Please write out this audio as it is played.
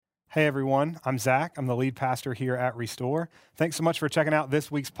Hey everyone, I'm Zach. I'm the lead pastor here at Restore. Thanks so much for checking out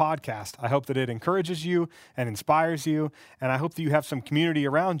this week's podcast. I hope that it encourages you and inspires you, and I hope that you have some community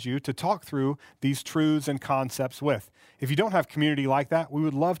around you to talk through these truths and concepts with. If you don't have community like that, we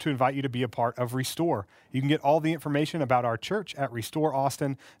would love to invite you to be a part of Restore. You can get all the information about our church at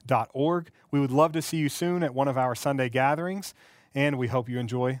restoreaustin.org. We would love to see you soon at one of our Sunday gatherings, and we hope you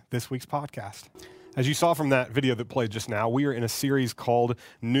enjoy this week's podcast. As you saw from that video that played just now, we are in a series called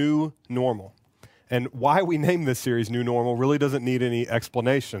New Normal. And why we named this series New Normal really doesn't need any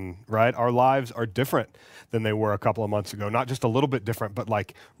explanation, right? Our lives are different than they were a couple of months ago. Not just a little bit different, but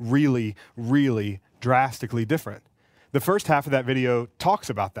like really, really drastically different. The first half of that video talks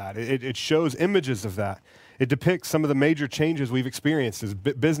about that. It shows images of that. It depicts some of the major changes we've experienced as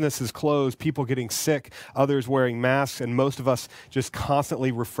businesses closed, people getting sick, others wearing masks, and most of us just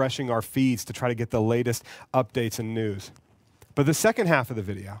constantly refreshing our feeds to try to get the latest updates and news. But the second half of the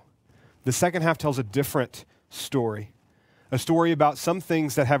video, the second half tells a different story. A story about some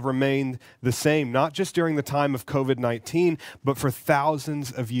things that have remained the same, not just during the time of COVID-19, but for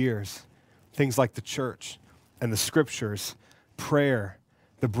thousands of years. Things like the church and the scriptures, prayer,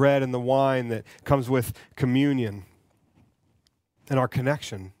 the bread and the wine that comes with communion, and our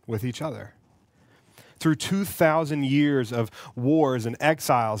connection with each other. Through 2,000 years of wars and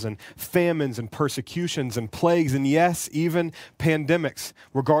exiles and famines and persecutions and plagues and yes, even pandemics,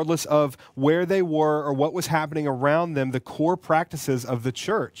 regardless of where they were or what was happening around them, the core practices of the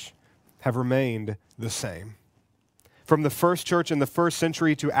church have remained the same. From the first church in the first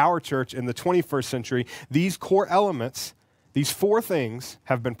century to our church in the 21st century, these core elements, these four things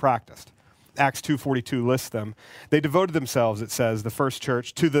have been practiced. Acts 2:42 lists them. They devoted themselves, it says, the first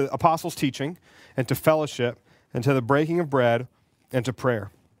church, to the apostles' teaching and to fellowship and to the breaking of bread and to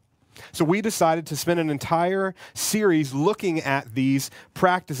prayer. So we decided to spend an entire series looking at these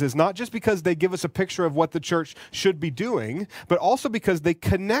practices, not just because they give us a picture of what the church should be doing, but also because they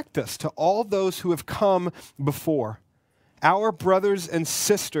connect us to all those who have come before. Our brothers and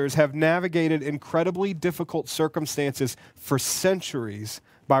sisters have navigated incredibly difficult circumstances for centuries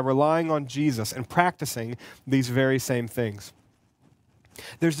by relying on Jesus and practicing these very same things.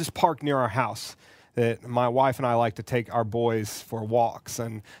 There's this park near our house that my wife and I like to take our boys for walks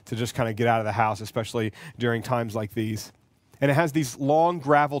and to just kind of get out of the house, especially during times like these. And it has these long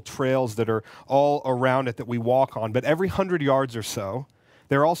gravel trails that are all around it that we walk on. But every 100 yards or so,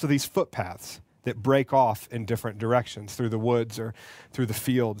 there are also these footpaths that break off in different directions through the woods or through the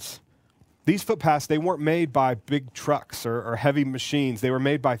fields. These footpaths, they weren't made by big trucks or heavy machines. They were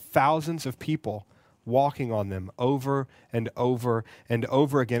made by thousands of people walking on them over and over and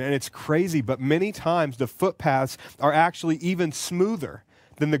over again. And it's crazy, but many times the footpaths are actually even smoother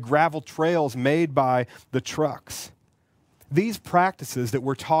than the gravel trails made by the trucks. These practices that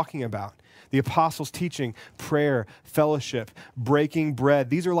we're talking about, the apostles' teaching, prayer, fellowship, breaking bread,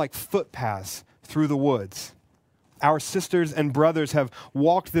 these are like footpaths through the woods. Our sisters and brothers have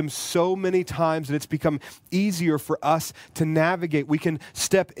walked them so many times that it's become easier for us to navigate. We can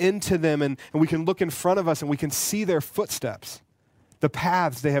step into them and we can look in front of us and we can see their footsteps. The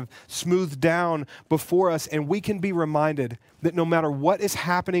paths they have smoothed down before us, and we can be reminded that no matter what is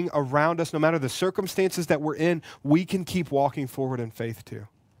happening around us, no matter the circumstances that we're in, we can keep walking forward in faith too.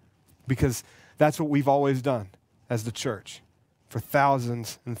 Because that's what we've always done as the church for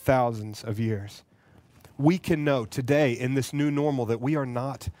thousands and thousands of years. We can know today in this new normal that we are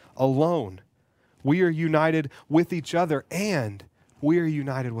not alone. We are united with each other, and we are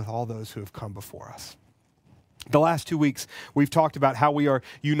united with all those who have come before us. The last 2 weeks, we've talked about how we are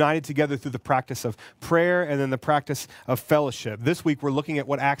united together through the practice of prayer and then the practice of fellowship. This week, we're looking at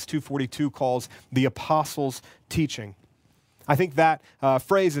what Acts 2:42 calls the apostles' teaching. I think that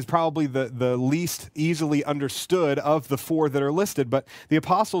phrase is probably the least easily understood of the four that are listed, but the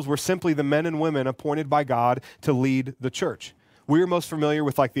apostles were simply the men and women appointed by God to lead the church. We're most familiar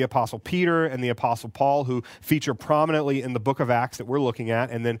with like the apostle Peter and the apostle Paul, who feature prominently in the book of Acts that we're looking at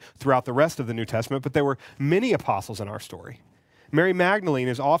and then throughout the rest of the New Testament, but there were many apostles in our story. Mary Magdalene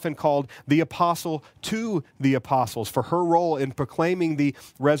is often called the apostle to the apostles for her role in proclaiming the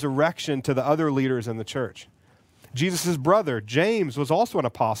resurrection to the other leaders in the church. Jesus' brother, James, was also an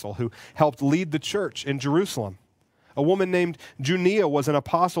apostle who helped lead the church in Jerusalem. A woman named Junia was an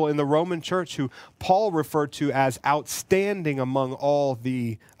apostle in the Roman church who Paul referred to as outstanding among all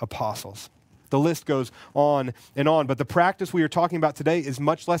the apostles. The list goes on and on, but the practice we are talking about today is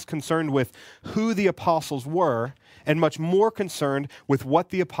much less concerned with who the apostles were and much more concerned with what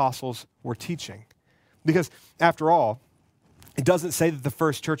the apostles were teaching. Because after all, it doesn't say that the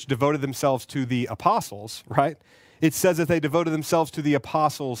first church devoted themselves to the apostles, right? it says that they devoted themselves to the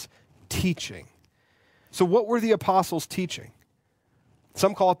apostles' teaching. So what were the apostles teaching?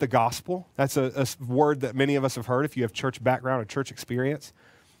 Some call it the gospel. That's a word that many of us have heard if you have church background or church experience.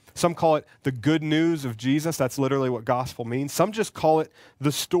 Some call it the good news of Jesus. That's literally what gospel means. Some just call it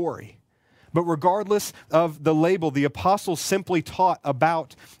the story. But regardless of the label, the apostles simply taught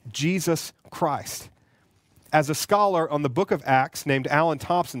about Jesus Christ. As a scholar on the book of Acts named Alan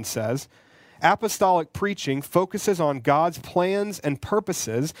Thompson says, apostolic preaching focuses on God's plans and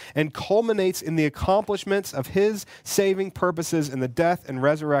purposes and culminates in the accomplishments of his saving purposes in the death and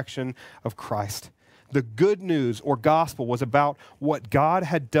resurrection of Christ. The good news or gospel was about what God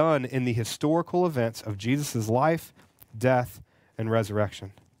had done in the historical events of Jesus' life, death, and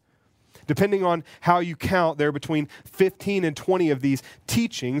resurrection. Depending on how you count, there are between 15 and 20 of these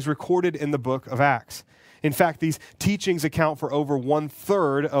teachings recorded in the book of Acts. In fact, these teachings account for over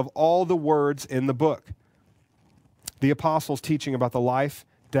 1/3 of all the words in the book. The apostles' teaching about the life,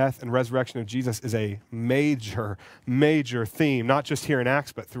 death, and resurrection of Jesus is a major, major theme, not just here in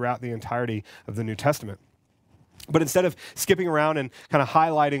Acts, but throughout the entirety of the New Testament. But instead of skipping around and kind of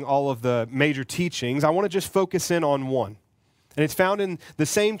highlighting all of the major teachings, I want to just focus in on one. And it's found in the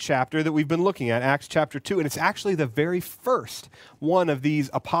same chapter that we've been looking at, Acts chapter 2, and it's actually the very first one of these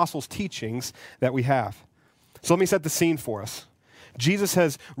apostles' teachings that we have. So let me set the scene for us. Jesus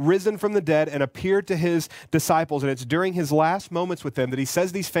has risen from the dead and appeared to his disciples, and it's during his last moments with them that he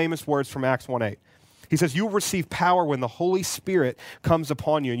says these famous words from Acts 1:8. He says, "You will receive power when the Holy Spirit comes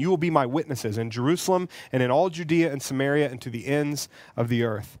upon you, and you will be my witnesses in Jerusalem and in all Judea and Samaria and to the ends of the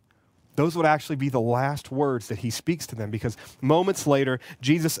earth." Those would actually be the last words that he speaks to them, because moments later,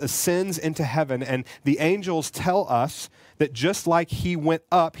 Jesus ascends into heaven, and the angels tell us that just like he went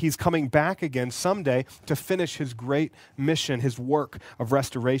up, he's coming back again someday to finish his great mission, his work of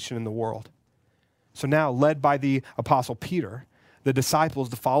restoration in the world. So now, led by the Apostle Peter, the disciples,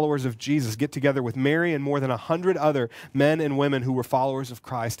 the followers of Jesus, get together with Mary and more than 100 other men and women who were followers of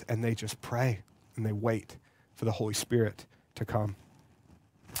Christ, and they just pray and they wait for the Holy Spirit to come.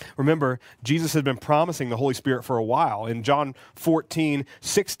 Remember, Jesus had been promising the Holy Spirit for a while. In John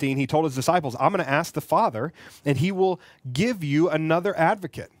 14:16, he told his disciples, "I'm going to ask the Father, and he will give you another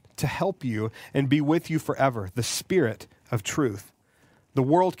advocate to help you and be with you forever, the Spirit of truth. The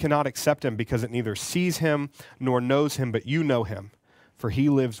world cannot accept him because it neither sees him nor knows him, but you know him, for he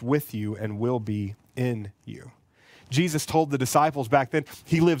lives with you and will be in you." Jesus told the disciples back then,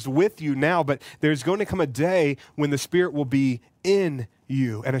 he lives with you now, but there's going to come a day when the Spirit will be in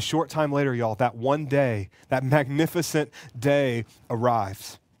you. And a short time later, y'all, that one day, that magnificent day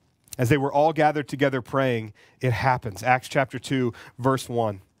arrives. As they were all gathered together praying, it happens. Acts chapter 2, verse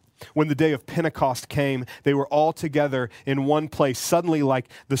 1. When the day of Pentecost came, they were all together in one place. Suddenly, like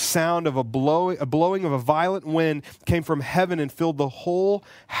the sound of a blowing of a violent wind came from heaven and filled the whole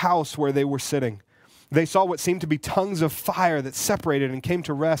house where they were sitting. They saw what seemed to be tongues of fire that separated and came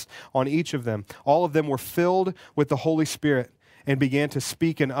to rest on each of them. All of them were filled with the Holy Spirit and began to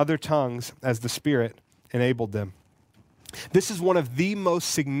speak in other tongues as the Spirit enabled them. This is one of the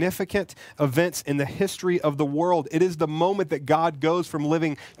most significant events in the history of the world. It is the moment that God goes from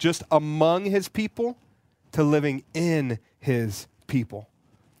living just among his people to living in his people.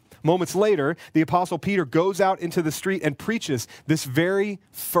 Moments later, the Apostle Peter goes out into the street and preaches this very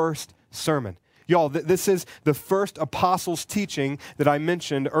first sermon. Y'all, this is the first apostles' teaching that I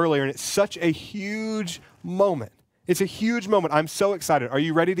mentioned earlier, and it's such a huge moment. It's a huge moment. I'm so excited. Are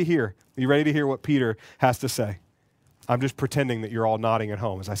you ready to hear? Are you ready to hear what Peter has to say? I'm just pretending that you're all nodding at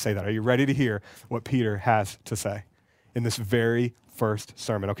home as I say that. Are you ready to hear what Peter has to say in this very first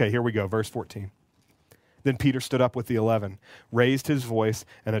sermon? Okay, here we go, verse 14. Then Peter stood up with the 11, raised his voice,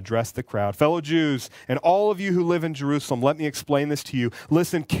 and addressed the crowd. "Fellow Jews, and all of you who live in Jerusalem, let me explain this to you.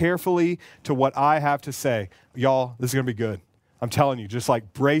 Listen carefully to what I have to say." Y'all, this is going to be good. I'm telling you, just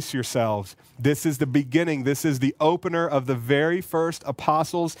like brace yourselves. This is the beginning. This is the opener of the very first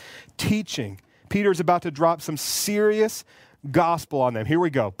apostles' teaching. Peter's about to drop some serious gospel on them. Here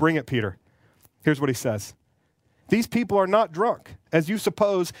we go. Bring it, Peter. Here's what he says. "These people are not drunk, as you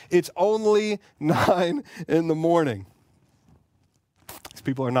suppose. It's only 9 a.m. These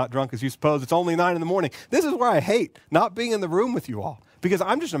people are not drunk, as you suppose. It's only 9 a.m. This is where I hate not being in the room with you all, because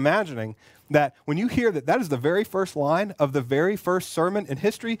I'm just imagining that when you hear that that is the very first line of the very first sermon in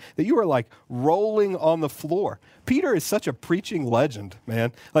history, that you are like rolling on the floor. Peter is such a preaching legend,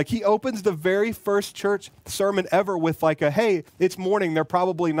 man. Like, he opens the very first church sermon ever with like a, "Hey, it's morning, they're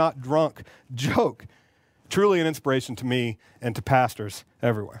probably not drunk" joke. Truly an inspiration to me and to pastors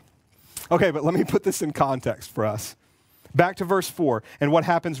everywhere. Okay, but let me put this in context for us. Back to verse 4, and what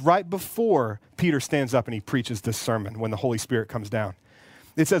happens right before Peter stands up and he preaches this sermon when the Holy Spirit comes down.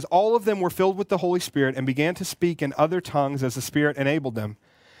 It says, all of them were filled with the Holy Spirit and began to speak in other tongues as the Spirit enabled them.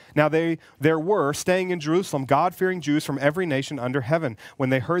 Now there were, staying in Jerusalem, God-fearing Jews from every nation under heaven. When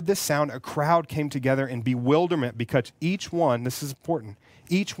they heard this sound, a crowd came together in bewilderment because each one, this is important,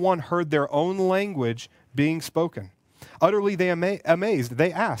 each one heard their own language being spoken. Utterly they amazed,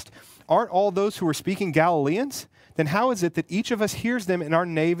 they asked, aren't all those who are speaking Galileans? Then how is it that each of us hears them in our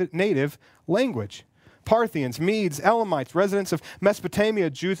native language? Parthians, Medes, Elamites, residents of Mesopotamia,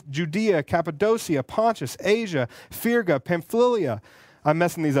 Judea, Cappadocia, Pontus, Asia, Phrygia, Pamphylia. I'm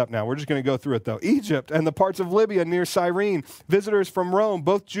messing these up now. We're just going to go through it though. Egypt and the parts of Libya near Cyrene, visitors from Rome,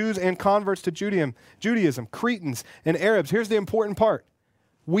 both Jews and converts to Judaism, Cretans and Arabs. Here's the important part.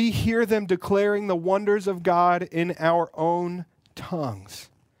 We hear them declaring the wonders of God in our own tongues.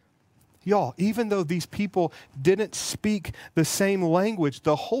 Y'all, even though these people didn't speak the same language,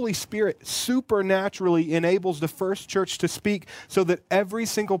 the Holy Spirit supernaturally enables the first church to speak so that every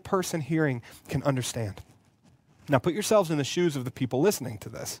single person hearing can understand. Now put yourselves in the shoes of the people listening to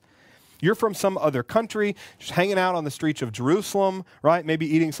this. You're from some other country, just hanging out on the streets of Jerusalem, right? Maybe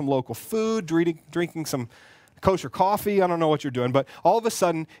eating some local food, drinking some kosher coffee. I don't know what you're doing, but all of a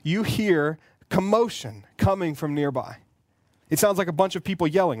sudden you hear commotion coming from nearby. It sounds like a bunch of people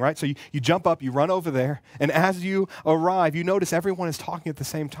yelling, right? So you jump up, you run over there, and as you arrive, you notice everyone is talking at the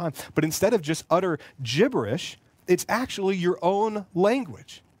same time. But instead of just utter gibberish, it's actually your own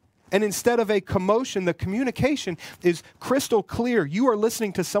language. And instead of a commotion, the communication is crystal clear. You are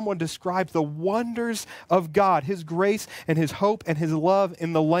listening to someone describe the wonders of God, His grace and His hope and His love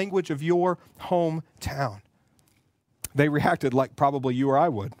in the language of your hometown. They reacted like probably you or I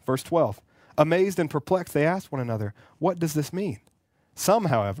would. Verse 12. Amazed and perplexed, they asked one another, what does this mean? Some,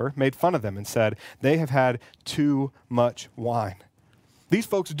 however, made fun of them and said, they have had too much wine. These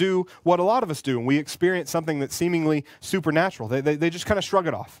folks do what a lot of us do when we experience something that's seemingly supernatural. They just kind of shrug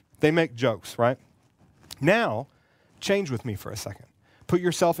it off. They make jokes, right? Now, change with me for a second. Put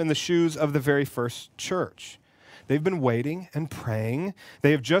yourself in the shoes of the very first church. They've been waiting and praying.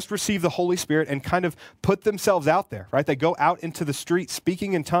 They have just received the Holy Spirit and kind of put themselves out there, right? They go out into the street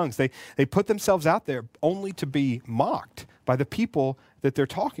speaking in tongues. They put themselves out there only to be mocked by the people that they're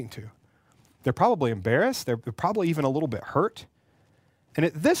talking to. They're probably embarrassed. They're probably even a little bit hurt. And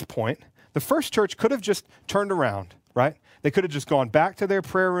at this point, the first church could have just turned around, right? They could have just gone back to their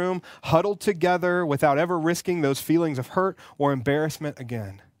prayer room, huddled together without ever risking those feelings of hurt or embarrassment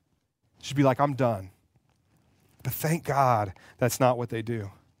again. Just be like, I'm done. But thank God that's not what they do.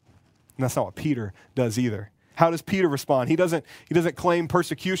 And that's not what Peter does either. How does Peter respond? He doesn't claim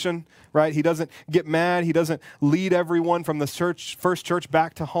persecution, right? He doesn't get mad. He doesn't lead everyone from the first church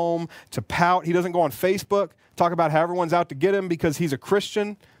back to home to pout. He doesn't go on Facebook, talk about how everyone's out to get him because he's a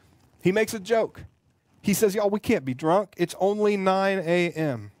Christian. He makes a joke. He says, y'all, we can't be drunk. It's only 9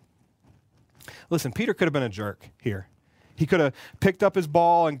 a.m. Listen, Peter could have been a jerk here. He could have picked up his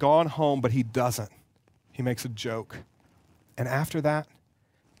ball and gone home, but he doesn't. He makes a joke. And after that,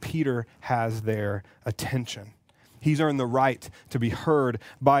 Peter has their attention. He's earned the right to be heard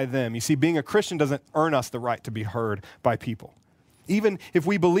by them. You see, being a Christian doesn't earn us the right to be heard by people. Even if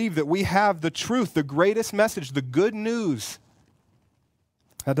we believe that we have the truth, the greatest message, the good news,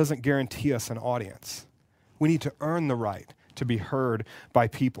 that doesn't guarantee us an audience. We need to earn the right to be heard by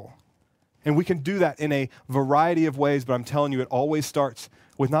people. And we can do that in a variety of ways, but I'm telling you, it always starts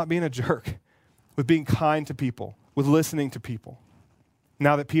with not being a jerk, with being kind to people, with listening to people.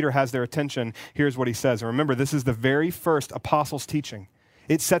 Now that Peter has their attention, here's what he says. And remember, this is the very first apostles' teaching.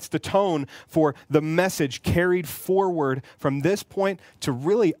 It sets the tone for the message carried forward from this point to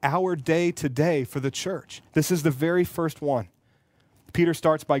really our day to day for the church. This is the very first one. Peter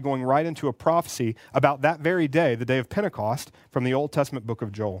starts by going right into a prophecy about that very day, the day of Pentecost, from the Old Testament book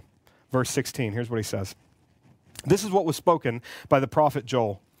of Joel. Verse 16, here's what he says. This is what was spoken by the prophet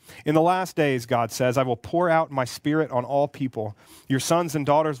Joel. In the last days, God says, I will pour out my spirit on all people. Your sons and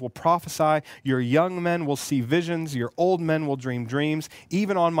daughters will prophesy. Your young men will see visions. Your old men will dream dreams.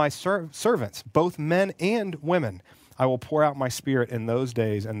 Even on my servants, both men and women, I will pour out my spirit in those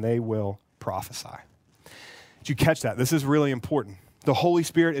days, and they will prophesy. Did you catch that? This is really important. The Holy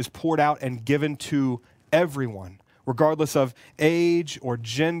Spirit is poured out and given to everyone, regardless of age or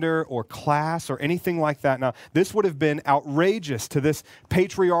gender or class or anything like that. Now, this would have been outrageous to this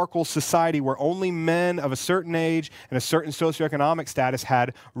patriarchal society where only men of a certain age and a certain socioeconomic status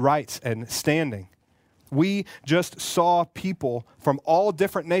had rights and standing. We just saw people from all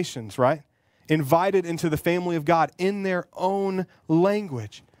different nations, right, invited into the family of God in their own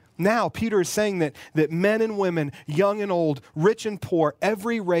language. Now, Peter is saying that men and women, young and old, rich and poor,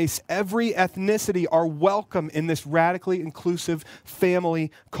 every race, every ethnicity are welcome in this radically inclusive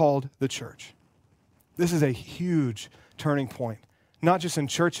family called the church. This is a huge turning point, not just in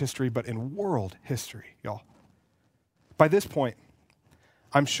church history, but in world history, y'all. By this point,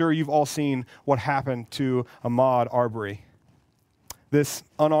 I'm sure you've all seen what happened to Ahmaud Arbery. This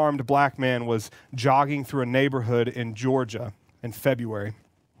unarmed black man was jogging through a neighborhood in Georgia in February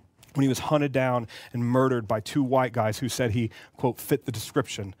when he was hunted down and murdered by two white guys who said he, quote, fit the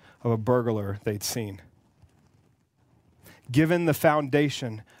description of a burglar they'd seen. Given the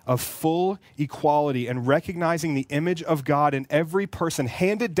foundation of full equality and recognizing the image of God in every person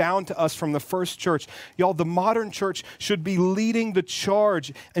handed down to us from the first church, y'all, the modern church should be leading the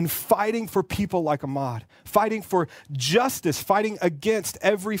charge and fighting for people like Ahmaud, fighting for justice, fighting against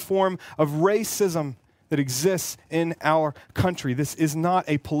every form of racism that exists in our country. This is not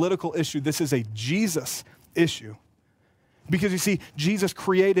a political issue. This is a Jesus issue. Because you see, Jesus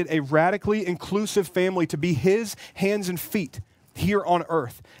created a radically inclusive family to be his hands and feet here on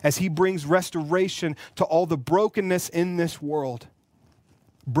earth as he brings restoration to all the brokenness in this world.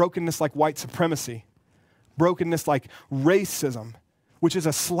 Brokenness like white supremacy, brokenness like racism, which is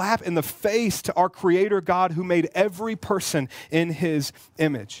a slap in the face to our Creator God who made every person in his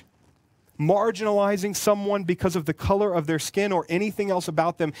image. Marginalizing someone because of the color of their skin or anything else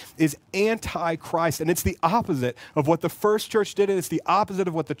about them is anti-Christ. And it's the opposite of what the first church did, and it's the opposite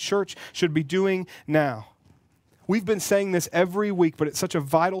of what the church should be doing now. We've been saying this every week, but it's such a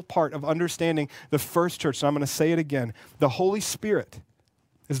vital part of understanding the first church. So I'm going to say it again. The Holy Spirit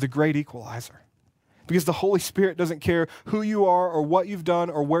is the great equalizer. Because the Holy Spirit doesn't care who you are or what you've done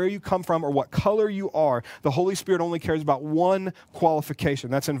or where you come from or what color you are. The Holy Spirit only cares about one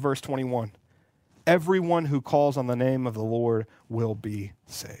qualification. That's in verse 21. Everyone who calls on the name of the Lord will be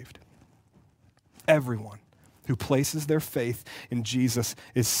saved. Everyone who places their faith in Jesus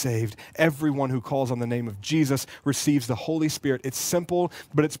is saved. Everyone who calls on the name of Jesus receives the Holy Spirit. It's simple,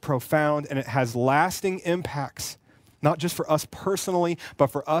 but it's profound, and it has lasting impacts. Not just for us personally, but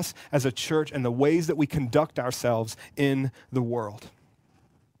for us as a church and the ways that we conduct ourselves in the world.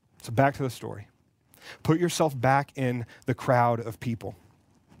 So back to the story. Put yourself back in the crowd of people.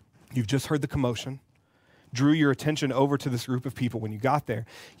 You've just heard the commotion, drew your attention over to this group of people. When you got there,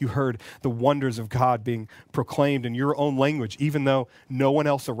 you heard the wonders of God being proclaimed in your own language, even though no one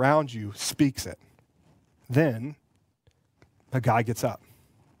else around you speaks it. Then a guy gets up.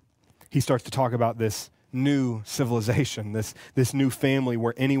 He starts to talk about this new civilization, this new family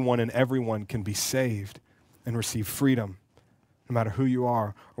where anyone and everyone can be saved and receive freedom, no matter who you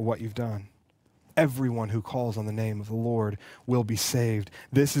are or what you've done. Everyone who calls on the name of the Lord will be saved.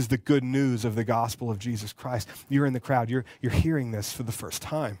 This is the good news of the gospel of Jesus Christ. You're in the crowd. You're hearing this for the first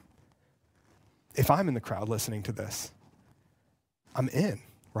time. If I'm in the crowd listening to this, I'm in,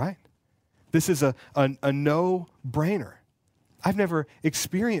 right? This is a no-brainer. I've never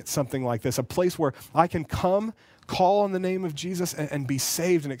experienced something like this, a place where I can come, call on the name of Jesus, and be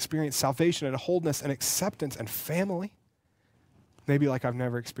saved and experience salvation and wholeness and acceptance and family, maybe like I've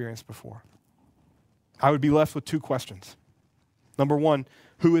never experienced before. I would be left with two questions. Number one,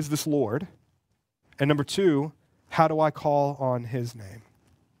 who is this Lord? And number two, how do I call on his name?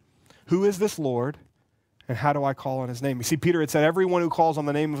 Who is this Lord? And how do I call on his name? You see, Peter had said, everyone who calls on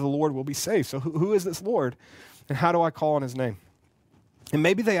the name of the Lord will be saved. So who is this Lord? And how do I call on his name? And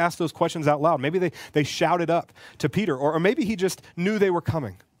maybe they asked those questions out loud. Maybe they shouted up to Peter, or maybe he just knew they were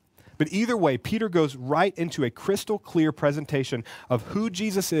coming. But either way, Peter goes right into a crystal clear presentation of who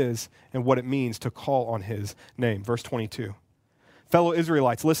Jesus is and what it means to call on his name. Verse 22. Fellow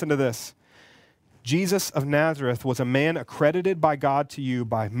Israelites, listen to this. Jesus of Nazareth was a man accredited by God to you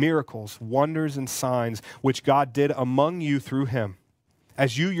by miracles, wonders, and signs, which God did among you through him,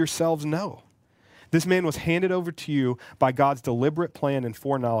 as you yourselves know. This man was handed over to you by God's deliberate plan and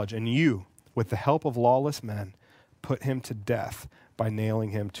foreknowledge, and you, with the help of lawless men, put him to death by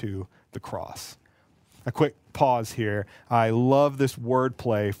nailing him to the cross. A quick pause here. I love this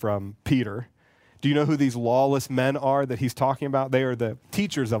wordplay from Peter. Do you know who these lawless men are that he's talking about? They are the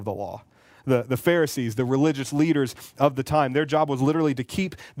teachers of the law, the Pharisees, the religious leaders of the time. Their job was literally to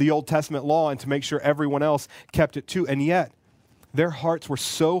keep the Old Testament law and to make sure everyone else kept it too. And yet, their hearts were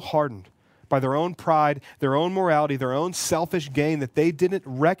so hardened by their own pride, their own morality, their own selfish gain, that they didn't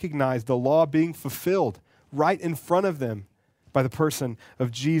recognize the law being fulfilled right in front of them by the person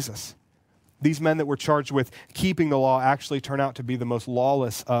of Jesus. These men that were charged with keeping the law actually turn out to be the most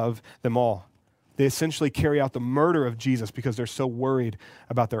lawless of them all. They essentially carry out the murder of Jesus because they're so worried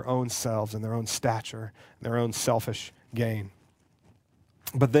about their own selves and their own stature and their own selfish gain.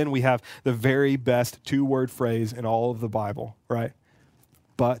 But then we have the very best two-word phrase in all of the Bible, right?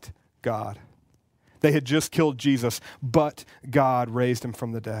 But God. They had just killed Jesus, but God raised him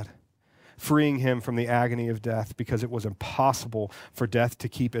from the dead, freeing him from the agony of death because it was impossible for death to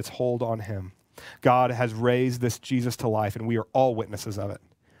keep its hold on him. God has raised this Jesus to life, and we are all witnesses of it.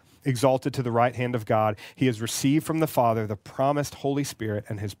 Exalted to the right hand of God, he has received from the Father the promised Holy Spirit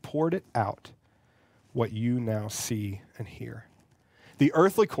and has poured it out, what you now see and hear. The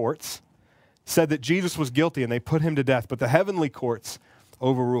earthly courts said that Jesus was guilty and they put him to death, but the heavenly courts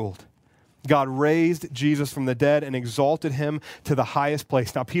overruled. God raised Jesus from the dead and exalted him to the highest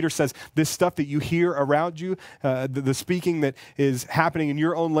place. Now, Peter says this stuff that you hear around you, the speaking that is happening in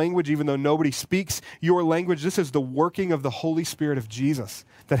your own language, even though nobody speaks your language, this is the working of the Holy Spirit of Jesus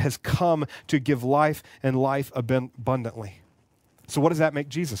that has come to give life and life abundantly. So what does that make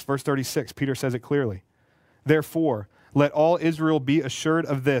Jesus? Verse 36, Peter says it clearly. Therefore, let all Israel be assured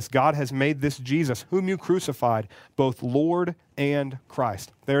of this. God has made this Jesus, whom you crucified, both Lord and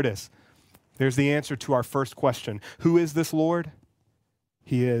Christ. There it is. There's the answer to our first question. Who is this Lord?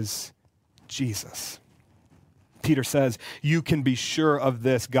 He is Jesus. Peter says, you can be sure of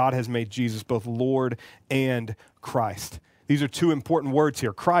this. God has made Jesus both Lord and Christ. These are two important words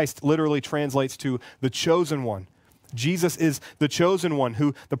here. Christ literally translates to the chosen one. Jesus is the chosen one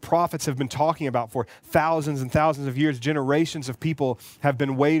who the prophets have been talking about for thousands and thousands of years. Generations of people have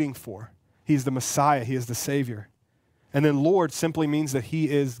been waiting for. He's the Messiah. He is the Savior. And then Lord simply means that he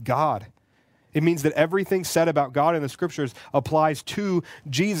is God. It means that everything said about God in the scriptures applies to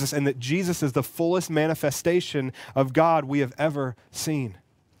Jesus and that Jesus is the fullest manifestation of God we have ever seen.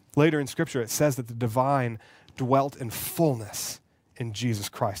 Later in scripture, it says that the divine dwelt in fullness in Jesus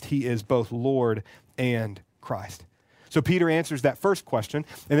Christ. He is both Lord and Christ. So Peter answers that first question,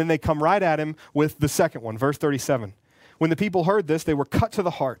 and then they come right at him with the second one, verse 37. When the people heard this, they were cut to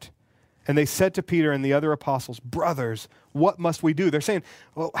the heart. And they said to Peter and the other apostles, brothers, what must we do? They're saying,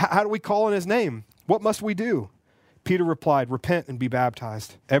 well, how do we call on his name? What must we do? Peter replied, repent and be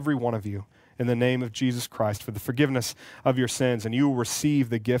baptized, every one of you, in the name of Jesus Christ for the forgiveness of your sins, and you will receive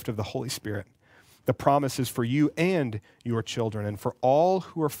the gift of the Holy Spirit. The promise is for you and your children, and for all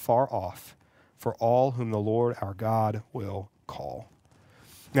who are far off, for all whom the Lord our God will call.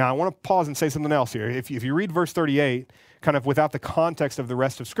 Now, I want to pause and say something else here. If you read verse 38, kind of without the context of the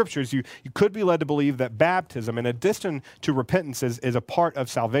rest of scriptures, you could be led to believe that baptism, in addition to repentance, is a part of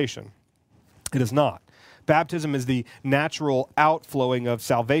salvation. It is not. Baptism is the natural outflowing of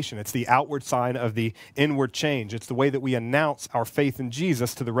salvation. It's the outward sign of the inward change. It's the way that we announce our faith in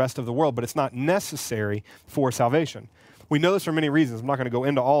Jesus to the rest of the world, but it's not necessary for salvation. We know this for many reasons. I'm not going to go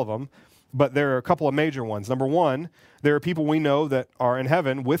into all of them, but there are a couple of major ones. Number one, there are people we know that are in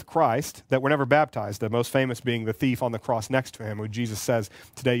heaven with Christ that were never baptized, the most famous being the thief on the cross next to him, who Jesus says,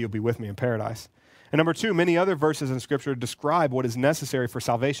 today you'll be with me in paradise. And number two, many other verses in Scripture describe what is necessary for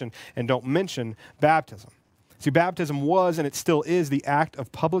salvation and don't mention baptism. See, baptism was, and it still is, the act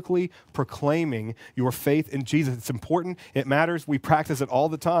of publicly proclaiming your faith in Jesus. It's important. It matters. We practice it all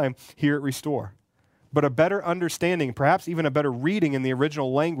the time here at Restore. But a better understanding, perhaps even a better reading in the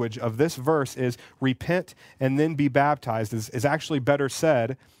original language of this verse is repent and then be baptized is actually better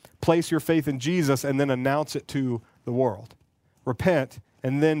said, place your faith in Jesus and then announce it to the world. Repent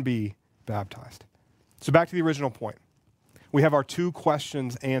and then be baptized. So back to the original point. We have our two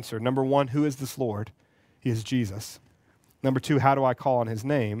questions answered. Number one, who is this Lord? He is Jesus. Number two, how do I call on his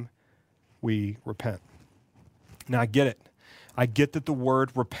name? We repent. Now I get it. I get that the word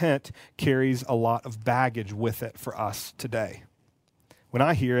repent carries a lot of baggage with it for us today. When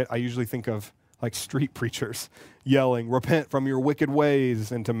I hear it, I usually think of like street preachers yelling, repent from your wicked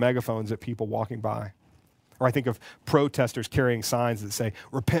ways into megaphones at people walking by. Or I think of protesters carrying signs that say,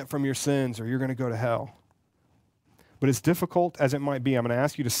 repent from your sins or you're going to go to hell. But as difficult as it might be, I'm going to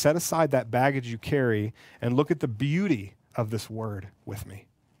ask you to set aside that baggage you carry and look at the beauty of this word with me.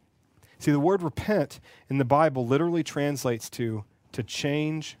 See, the word repent in the Bible literally translates to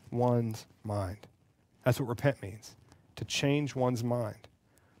change one's mind. That's what repent means, to change one's mind.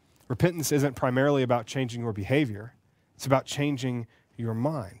 Repentance isn't primarily about changing your behavior. It's about changing your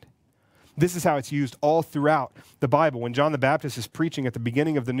mind. This is how it's used all throughout the Bible. When John the Baptist is preaching at the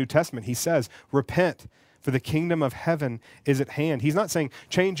beginning of the New Testament, he says, repent, for the kingdom of heaven is at hand. He's not saying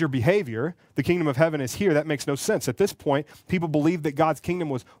change your behavior. The kingdom of heaven is here. That makes no sense. At this point, people believed that God's kingdom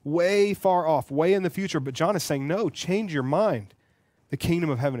was way far off, way in the future. But John is saying, no, change your mind. The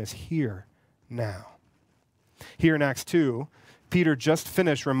kingdom of heaven is here now. Here in Acts 2, Peter just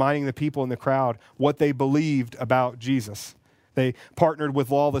finished reminding the people in the crowd what they believed about Jesus. They partnered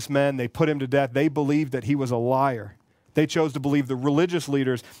with lawless men. They put him to death. They believed that he was a liar. They chose to believe the religious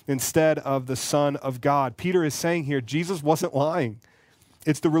leaders instead of the Son of God. Peter is saying here, Jesus wasn't lying.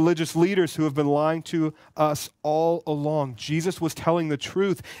 It's the religious leaders who have been lying to us all along. Jesus was telling the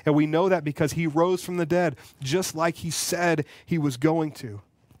truth, and we know that because he rose from the dead, just like he said he was going to.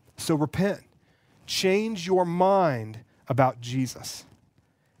 So repent. Change your mind about Jesus,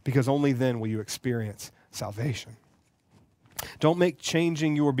 because only then will you experience salvation. Don't make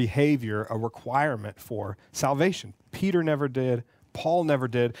changing your behavior a requirement for salvation. Peter never did. Paul never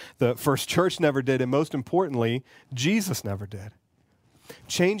did. The first church never did. And most importantly, Jesus never did.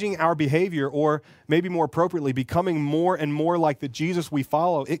 Changing our behavior, or maybe more appropriately, becoming more and more like the Jesus we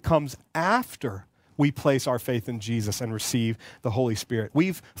follow, it comes after we place our faith in Jesus and receive the Holy Spirit.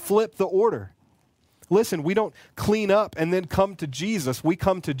 We've flipped the order. Listen, we don't clean up and then come to Jesus. We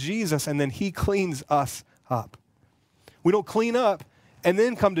come to Jesus and then he cleans us up. We don't clean up and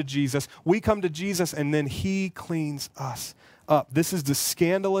then come to Jesus. We come to Jesus and then he cleans us up. This is the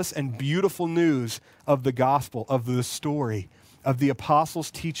scandalous and beautiful news of the gospel, of the story, of the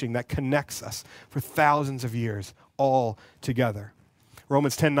apostles' teaching that connects us for thousands of years all together.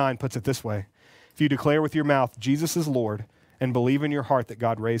 Romans 10:9 puts it this way: if you declare with your mouth Jesus is Lord and believe in your heart that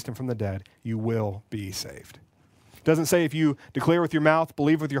God raised him from the dead, you will be saved. It doesn't say if you declare with your mouth,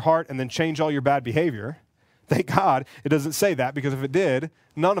 believe with your heart, and then change all your bad behavior. Thank God it doesn't say that, because if it did,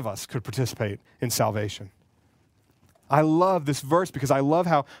 none of us could participate in salvation. I love this verse because I love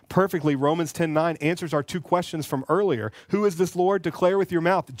how perfectly Romans 10:9 answers our two questions from earlier. Who is this Lord? Declare with your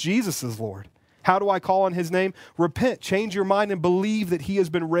mouth, Jesus is Lord. How do I call on his name? Repent, change your mind, and believe that he has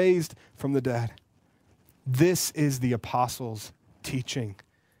been raised from the dead. This is the apostles' teaching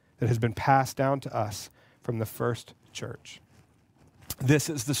that has been passed down to us from the first church. This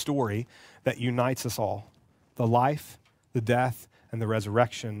is the story that unites us all: the life, the death, and the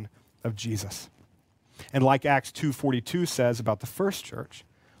resurrection of Jesus. And like Acts 2:42 says about the first church,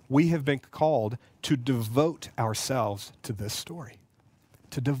 we have been called to devote ourselves to this story.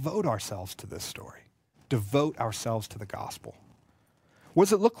 To devote ourselves to this story. Devote ourselves to the gospel. What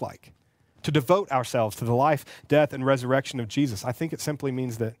does it look like to devote ourselves to the life, death, and resurrection of Jesus? I think it simply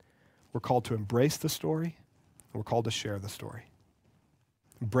means that we're called to embrace the story, and we're called to share the story.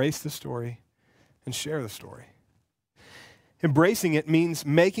 Embrace the story and share the story. Embracing it means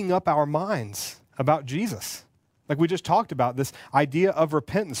making up our minds about Jesus. Like we just talked about, this idea of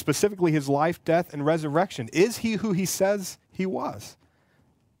repentance, specifically his life, death, and resurrection. Is he who he says he was?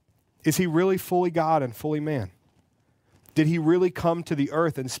 Is he really fully God and fully man? Did he really come to the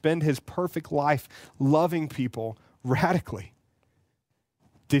earth and spend his perfect life loving people radically?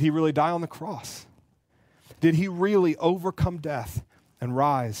 Did he really die on the cross? Did he really overcome death and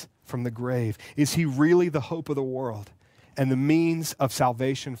rise from the grave? Is he really the hope of the world and the means of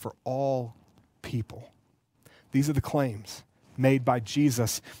salvation for all people? These are the claims made by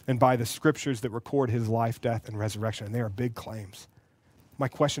Jesus and by the scriptures that record his life, death, and resurrection, and they are big claims. My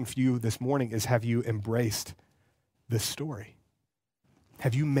question for you this morning is, have you embraced this story?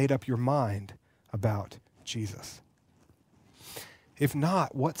 Have you made up your mind about Jesus? If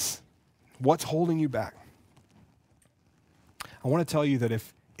not, what's holding you back? I want to tell you that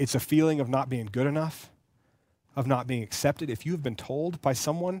if it's a feeling of not being good enough, of not being accepted, if you have been told by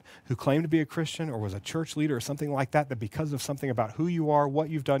someone who claimed to be a Christian or was a church leader or something like that, that because of something about who you are, what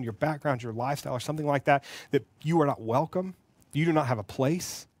you've done, your background, your lifestyle, or something like that, that you are not welcome, you do not have a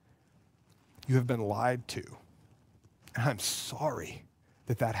place, you have been lied to. And I'm sorry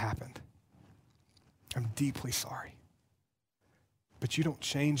that that happened. I'm deeply sorry. But you don't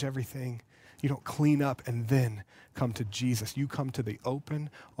change everything. You don't clean up and then come to Jesus. You come to the open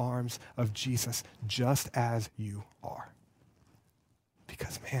arms of Jesus just as you are.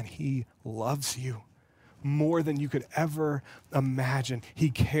 Because, man, he loves you more than you could ever imagine. He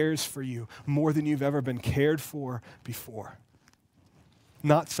cares for you more than you've ever been cared for before.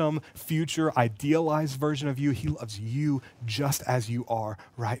 Not some future idealized version of you. He loves you just as you are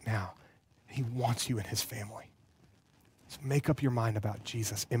right now. He wants you in his family. So make up your mind about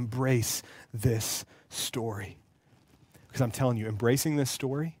Jesus. Embrace this story. Because I'm telling you, embracing this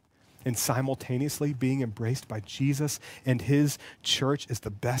story and simultaneously being embraced by Jesus and his church is the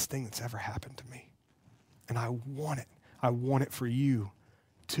best thing that's ever happened to me. And I want it. I want it for you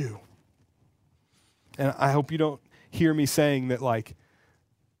too. And I hope you don't hear me saying that, like,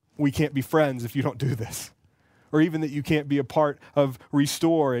 we can't be friends if you don't do this. Or even that you can't be a part of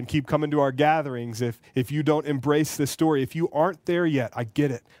Restore and keep coming to our gatherings if you don't embrace this story. If you aren't there yet, I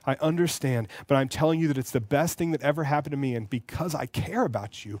get it. I understand. But I'm telling you that it's the best thing that ever happened to me. And because I care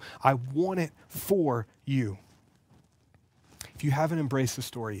about you, I want it for you. If you haven't embraced the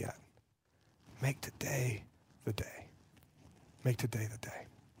story yet, make today the day. Make today the day.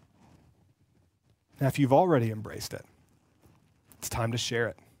 Now, if you've already embraced it, it's time to share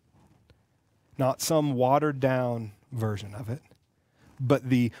it. Not some watered down version of it, but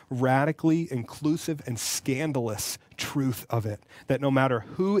the radically inclusive and scandalous truth of it, that no matter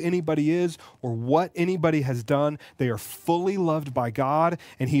who anybody is or what anybody has done, they are fully loved by God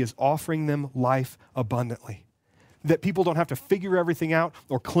and he is offering them life abundantly. That people don't have to figure everything out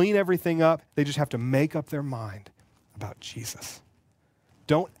or clean everything up. They just have to make up their mind about Jesus.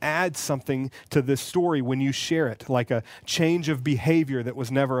 Don't add something to this story when you share it, like a change of behavior that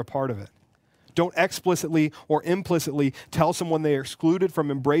was never a part of it. Don't explicitly or implicitly tell someone they are excluded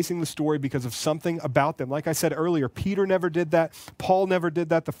from embracing the story because of something about them. Like I said earlier, Peter never did that, Paul never did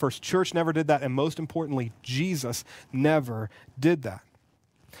that, the first church never did that, and most importantly, Jesus never did that.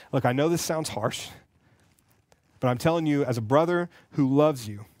 Look, I know this sounds harsh, but I'm telling you, as a brother who loves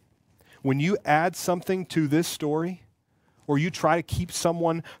you, when you add something to this story, or you try to keep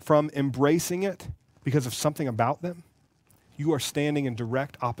someone from embracing it because of something about them, you are standing in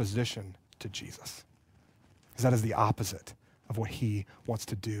direct opposition to Jesus. Because that is the opposite of what he wants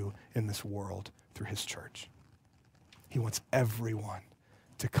to do in this world through his church. He wants everyone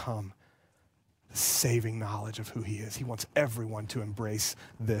to come to saving knowledge of who he is. He wants everyone to embrace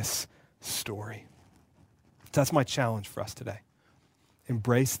this story. So that's my challenge for us today.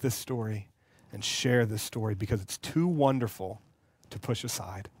 Embrace this story and share this story because it's too wonderful to push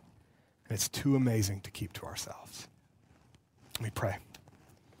aside and it's too amazing to keep to ourselves. Let me pray.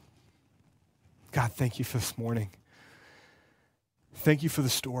 God, thank you for this morning. Thank you for the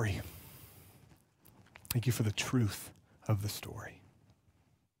story. Thank you for the truth of the story.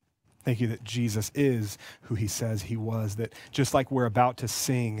 Thank you that Jesus is who he says he was, that just like we're about to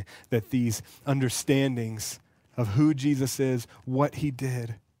sing, that these understandings of who Jesus is, what he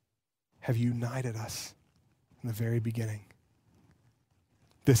did, have united us in the very beginning.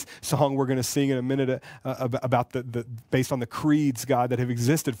 This song we're going to sing in a minute about the based on the creeds, God, that have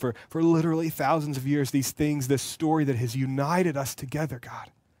existed for literally thousands of years, these things, this story that has united us together, God.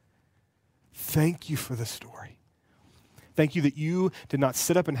 Thank you for the story. Thank you that you did not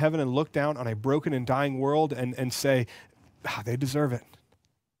sit up in heaven and look down on a broken and dying world and say, they deserve it,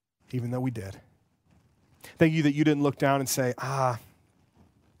 even though we did. Thank you that you didn't look down and say, I'm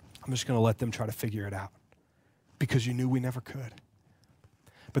just going to let them try to figure it out, because you knew we never could.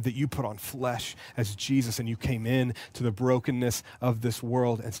 But that you put on flesh as Jesus and you came in to the brokenness of this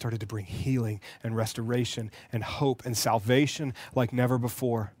world and started to bring healing and restoration and hope and salvation like never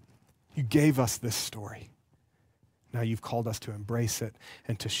before. You gave us this story. Now you've called us to embrace it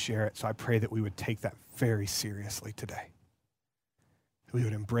and to share it. So I pray that we would take that very seriously today. That we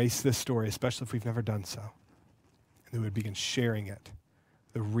would embrace this story, especially if we've never done so. And that we would begin sharing it,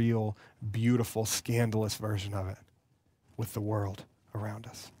 the real, beautiful, scandalous version of it, with the world around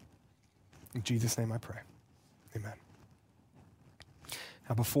us. In Jesus' name I pray. Amen.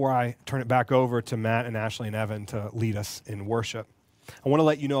 Now, before I turn it back over to Matt and Ashley and Evan to lead us in worship, I want to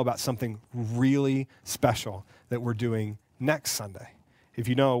let you know about something really special that we're doing next Sunday. If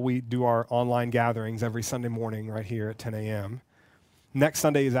you know, we do our online gatherings every Sunday morning right here at 10 a.m. Next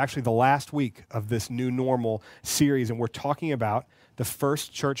Sunday is actually the last week of this new normal series, and we're talking about the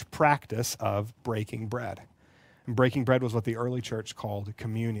first church practice of breaking bread. And breaking bread was what the early church called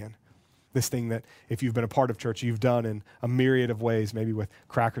communion. This thing that if you've been a part of church, you've done in a myriad of ways, maybe with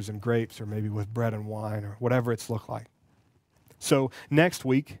crackers and grapes or maybe with bread and wine or whatever it's looked like. So next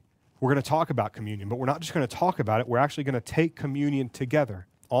week, we're going to talk about communion, but we're not just going to talk about it. We're actually going to take communion together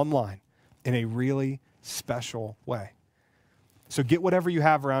online in a really special way. So get whatever you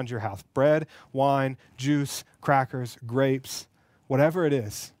have around your house, bread, wine, juice, crackers, grapes, whatever it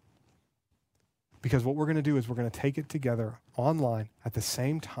is. Because what we're going to do is we're going to take it together online at the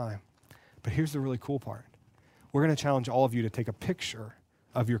same time. But here's the really cool part. We're going to challenge all of you to take a picture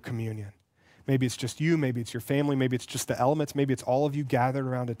of your communion. Maybe it's just you, maybe it's your family, maybe it's just the elements, maybe it's all of you gathered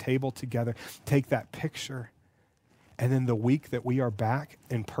around a table together. Take that picture. And then the week that we are back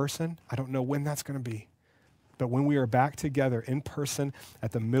in person, I don't know when that's going to be, but when we are back together in person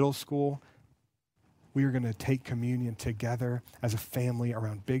at the middle school, we are going to take communion together as a family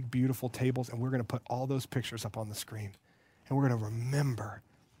around big, beautiful tables, and we're going to put all those pictures up on the screen. And we're going to remember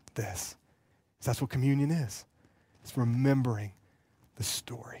this. That's what communion is. It's remembering the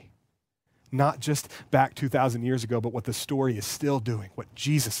story. Not just back 2,000 years ago, but what the story is still doing, what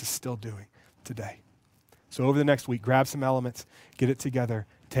Jesus is still doing today. So over the next week, grab some elements, get it together,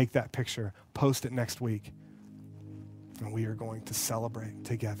 take that picture, post it next week, and we are going to celebrate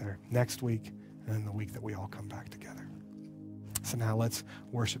together next week and the week that we all come back together. So now let's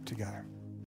worship together.